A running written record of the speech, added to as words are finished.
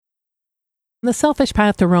The Selfish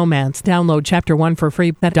Path to Romance. Download Chapter 1 for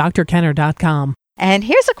free at drkenner.com. And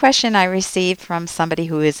here's a question I received from somebody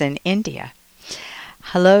who is in India.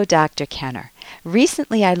 Hello, Dr. Kenner.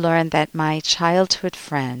 Recently I learned that my childhood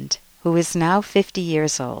friend, who is now 50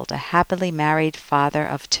 years old, a happily married father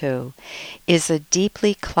of 2, is a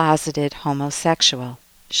deeply closeted homosexual.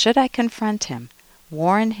 Should I confront him,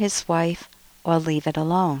 warn his wife, or leave it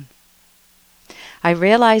alone? I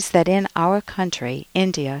realize that in our country,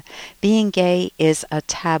 India, being gay is a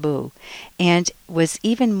taboo, and was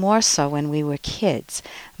even more so when we were kids.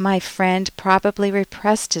 My friend probably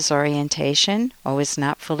repressed his orientation or was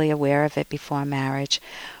not fully aware of it before marriage.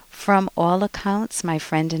 From all accounts, my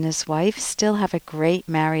friend and his wife still have a great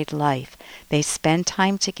married life. They spend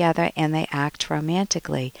time together and they act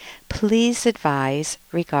romantically. Please advise.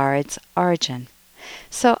 Regards, Arjun.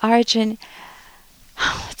 So, Arjun,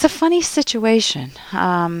 it's a funny situation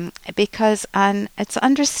because it's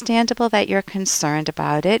understandable that you're concerned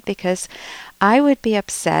about it, because I would be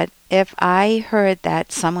upset if I heard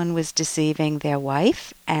that someone was deceiving their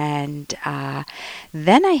wife, and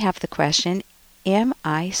then I have the question, am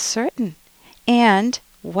I certain? And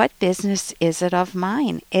what business is it of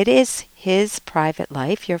mine? It is his private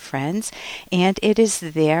life, your friends, and it is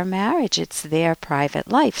their marriage. It's their private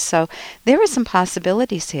life. So there are some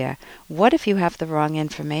possibilities here. What if you have the wrong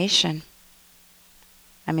information?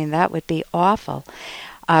 I mean, that would be awful,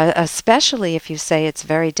 especially if you say it's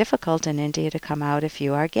very difficult in India to come out if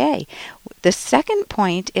you are gay. The second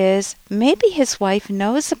point is maybe his wife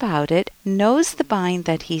knows about it, knows the bind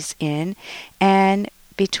that he's in, and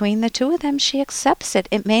between the two of them, she accepts it.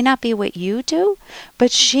 It may not be what you do,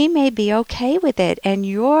 but she may be okay with it, and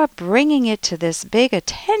your bringing it to this big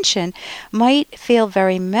attention might feel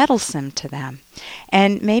very meddlesome to them.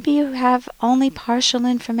 And maybe you have only partial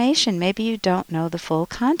information. Maybe you don't know the full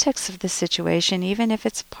context of the situation, even if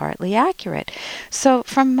it's partly accurate. So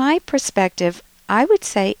from my perspective, I would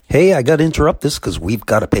say... Hey, I got to interrupt this because we've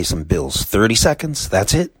got to pay some bills. 30 seconds,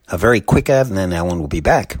 that's it. A very quick ad, and then Ellen will be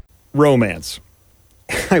back. Romance.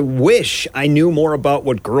 I wish I knew more about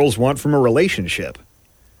what girls want from a relationship.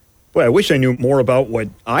 Boy, I wish I knew more about what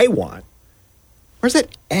I want. Where's that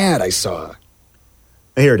ad I saw?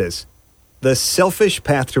 Here it is. The Selfish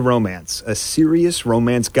Path to Romance, a serious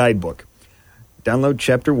romance guidebook. Download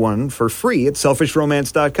Chapter 1 for free at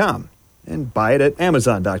selfishromance.com and buy it at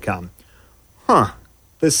amazon.com.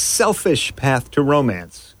 The Selfish Path to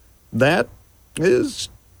Romance. That is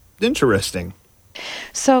interesting.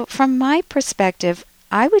 So from my perspective,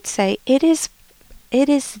 I would say it is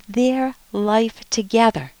their life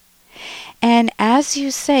together. And as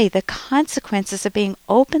you say, the consequences of being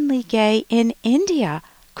openly gay in India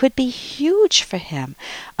could be huge for him.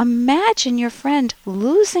 Imagine your friend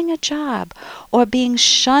losing a job, or being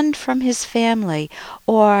shunned from his family,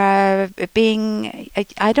 or being,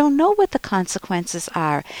 I don't know what the consequences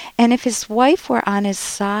are. And if his wife were on his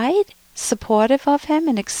side, supportive of him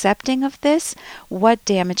and accepting of this, what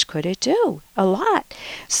damage could it do? A lot.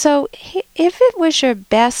 So if it was your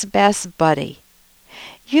best buddy,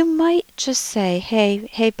 you might just say,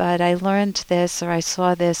 hey bud, I learned this, or I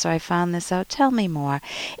saw this, or I found this out, tell me more.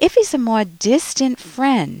 If he's a more distant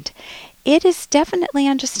friend, it is definitely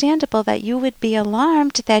understandable that you would be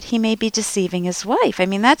alarmed that he may be deceiving his wife. I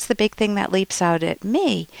mean, that's the big thing that leaps out at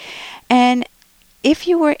me. And if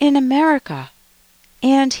you were in America,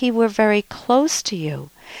 and he were very close to you.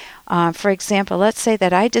 For example, let's say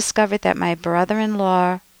that I discovered that my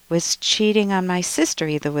brother-in-law was cheating on my sister,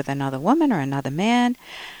 either with another woman or another man.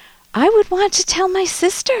 I would want to tell my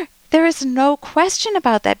sister. There is no question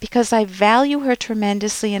about that, because I value her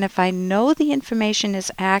tremendously, and if I know the information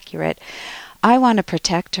is accurate, I want to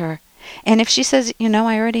protect her. And if she says,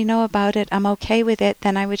 I already know about it, I'm okay with it,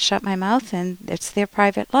 then I would shut my mouth, and it's their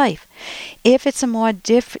private life. If it's a more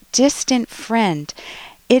distant friend,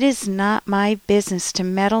 it is not my business to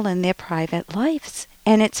meddle in their private lives.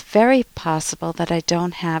 And it's very possible that I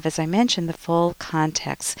don't have, as I mentioned, the full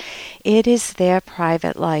context. It is their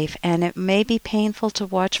private life, and it may be painful to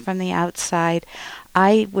watch from the outside.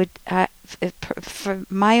 I would, for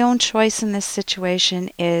my own choice in this situation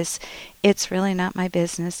is, it's really not my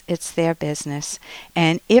business, it's their business.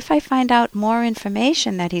 And if I find out more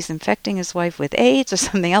information that he's infecting his wife with AIDS or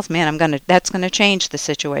something else, that's gonna change the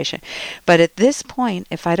situation. But at this point,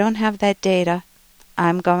 if I don't have that data,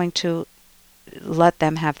 I'm going to let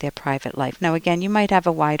them have their private life. Now, again, you might have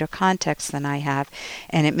a wider context than I have,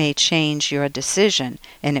 and it may change your decision,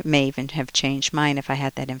 and it may even have changed mine if I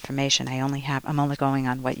had that information. I'm only going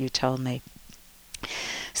on what you told me.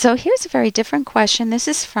 So here's a very different question. This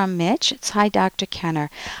is from Mitch. It's, hi, Dr. Kenner.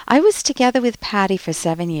 I was together with Patty for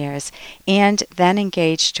 7 years and then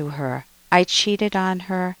engaged to her. I cheated on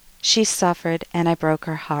her. She suffered, and I broke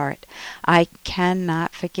her heart. I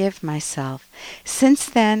cannot forgive myself. Since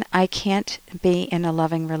then, I can't be in a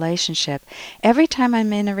loving relationship. Every time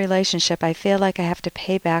I'm in a relationship, I feel like I have to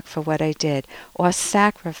pay back for what I did or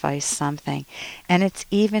sacrifice something. And it's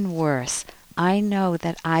even worse. I know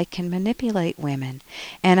that I can manipulate women,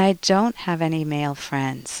 and I don't have any male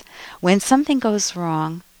friends. When something goes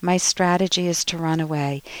wrong, my strategy is to run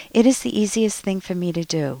away. It is the easiest thing for me to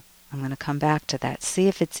do. I'm going to come back to that. See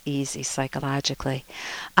if it's easy psychologically.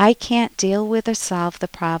 I can't deal with or solve the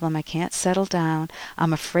problem. I can't settle down.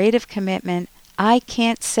 I'm afraid of commitment. I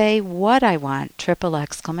can't say what I want, !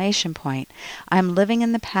 I'm living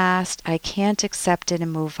in the past. I can't accept it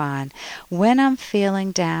and move on. When I'm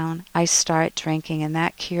feeling down, I start drinking, and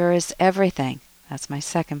that cures everything. That's my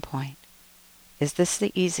second point. Is this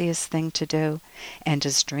the easiest thing to do? And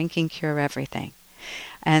does drinking cure everything?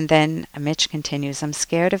 And then Mitch continues, I'm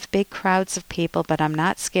scared of big crowds of people, but I'm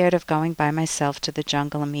not scared of going by myself to the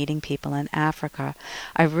jungle and meeting people in Africa.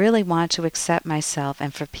 I really want to accept myself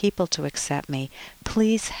and for people to accept me.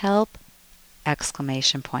 Please help! !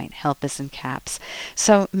 Help is in caps.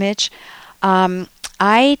 So, Mitch,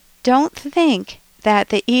 I don't think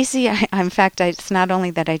that in fact, it's not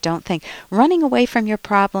only that I don't think, running away from your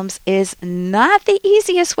problems is not the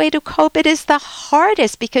easiest way to cope. It is the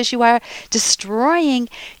hardest because you are destroying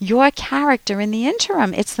your character in the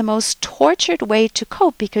interim. It's the most tortured way to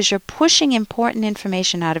cope because you're pushing important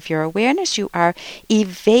information out of your awareness. You are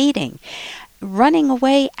evading. Running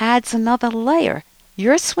away adds another layer.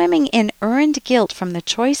 You're swimming in earned guilt from the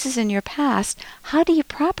choices in your past. How do you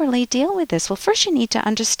properly deal with this? Well, first you need to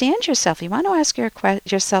understand yourself. You want to ask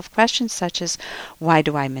yourself questions such as, why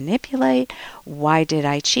do I manipulate? Why did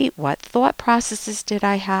I cheat? What thought processes do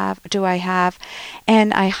I have?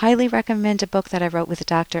 And I highly recommend a book that I wrote with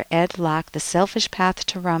Dr. Ed Locke, The Selfish Path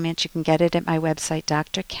to Romance. You can get it at my website,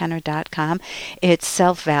 drkenner.com. It's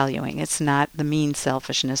self-valuing. It's not the mean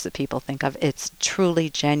selfishness that people think of. It's truly,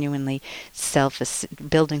 genuinely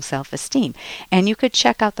building self-esteem. And you could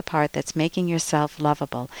check out the part that's making yourself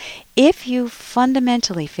lovable. If you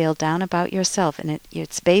fundamentally feel down about yourself and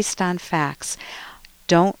it's based on facts,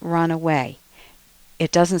 don't run away.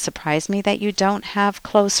 It doesn't surprise me that you don't have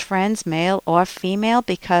close friends, male or female,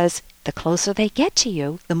 because the closer they get to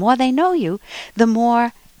you, the more they know you, the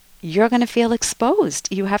more you're going to feel exposed.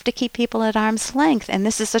 You have to keep people at arm's length, and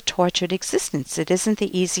this is a tortured existence. It isn't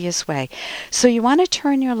the easiest way. So you want to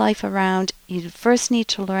turn your life around. You first need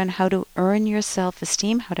to learn how to earn your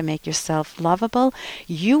self-esteem, how to make yourself lovable.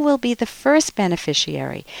 You will be the first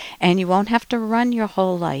beneficiary, and you won't have to run your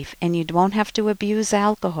whole life, and you won't have to abuse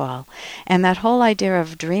alcohol. And that whole idea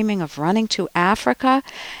of dreaming of running to Africa,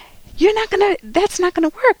 that's not going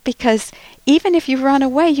to work, because even if you run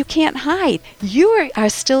away, you can't hide. You are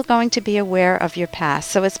still going to be aware of your past.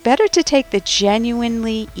 So it's better to take the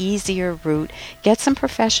genuinely easier route. Get some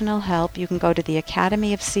professional help. You can go to the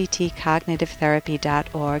Academy of CT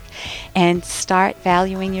CognitiveTherapy.org and start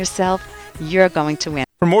valuing yourself. You're going to win.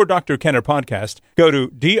 For more Dr. Kenner podcast, go to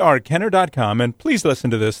drkenner.com and please listen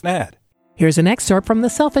to this ad. Here's an excerpt from The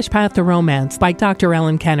Selfish Path to Romance by Dr.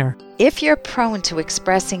 Ellen Kenner. If you're prone to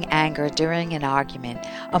expressing anger during an argument,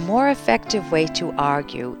 a more effective way to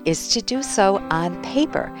argue is to do so on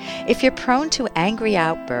paper. If you're prone to angry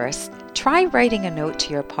outbursts, try writing a note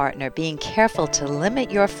to your partner, being careful to limit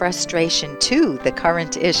your frustration to the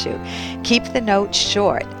current issue. Keep the note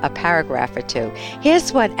short, a paragraph or two.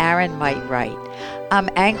 Here's what Aaron might write. I'm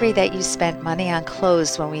angry that you spent money on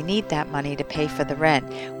clothes when we need that money to pay for the rent.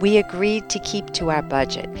 We agreed to keep to our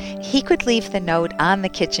budget. He could leave the note on the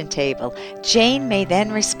kitchen table. Jane may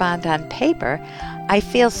then respond on paper. I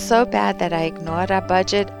feel so bad that I ignored our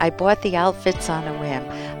budget. I bought the outfits on a whim.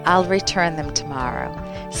 I'll return them tomorrow.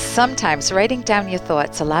 Sometimes writing down your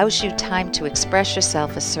thoughts allows you time to express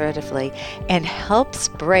yourself assertively and helps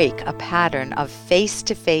break a pattern of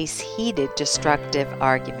face-to-face, heated, destructive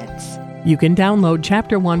arguments. You can download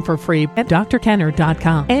Chapter 1 for free at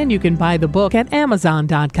drkenner.com, and you can buy the book at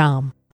amazon.com.